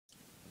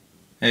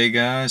Hey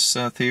guys,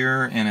 Seth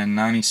here in a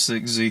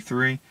 96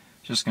 Z3.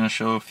 Just going to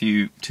show a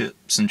few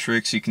tips and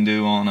tricks you can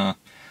do on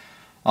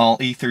all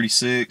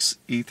E36,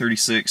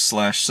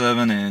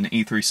 E36/7, and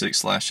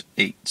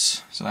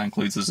E36/8s. So that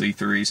includes the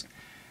Z3s.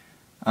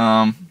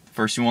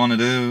 First you want to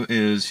do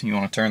is you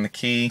want to turn the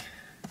key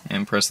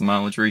and press the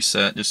mileage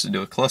reset just to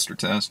do a cluster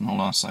test. And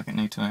hold on a second,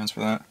 I need 2 hands for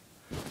that.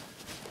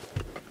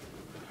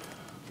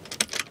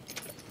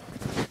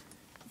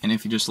 And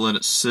if you just let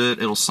it sit,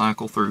 it'll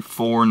cycle through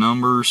 4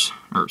 numbers,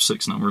 or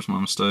 6 numbers, my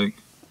mistake.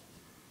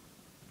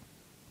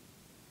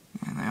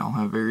 And they all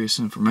have various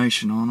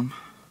information on them.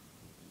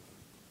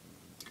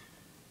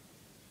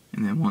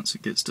 And then once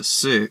it gets to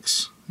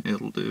 6,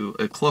 it'll do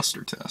a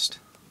cluster test.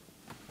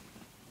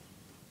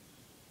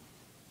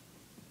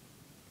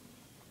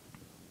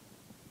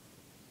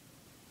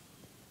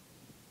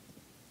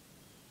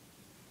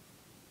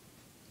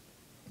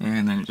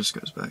 And then it just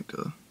goes back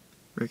to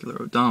regular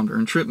odometer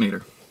and trip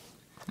meter.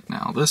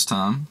 Now this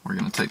time, we're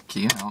going to take the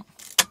key out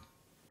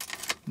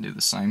and do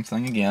the same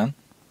thing again.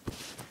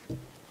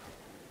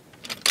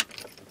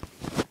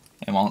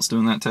 And while it's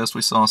doing that test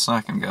we saw a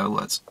second ago,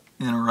 let's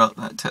interrupt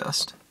that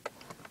test.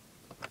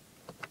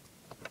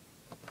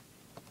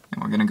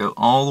 And we're going to go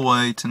all the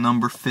way to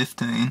number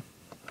 15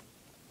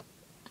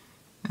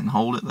 and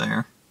hold it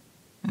there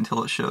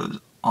until it shows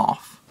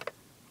off.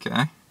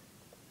 Okay?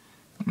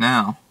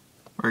 Now,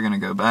 we're going to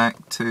go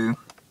back to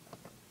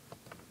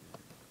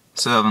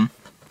 7.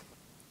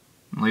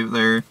 Leave it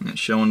there, and it's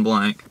showing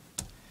blank.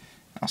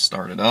 I'll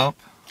start it up.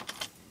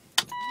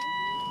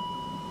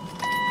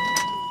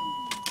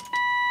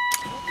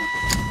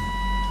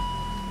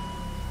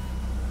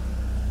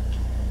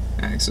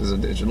 Acts as a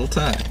digital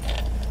tag.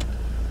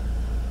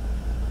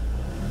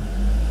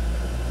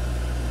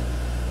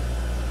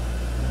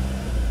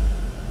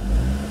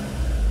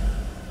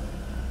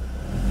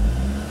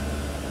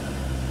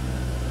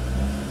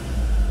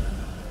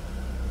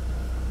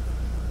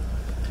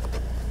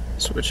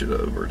 Switch it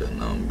over to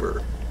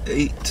number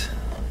 8.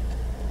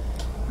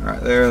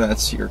 Right there,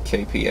 that's your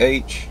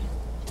kph.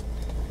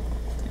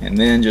 And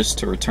then just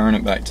to return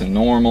it back to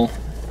normal,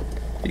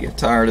 if you get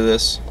tired of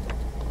this,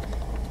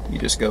 you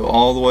just go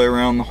all the way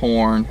around the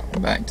horn,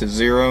 back to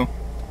 0,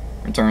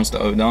 returns to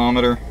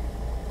odometer.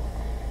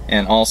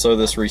 And also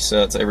this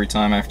resets every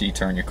time after you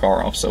turn your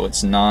car off, so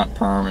it's not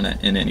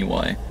permanent in any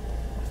way.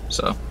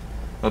 So,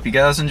 hope you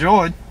guys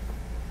enjoyed.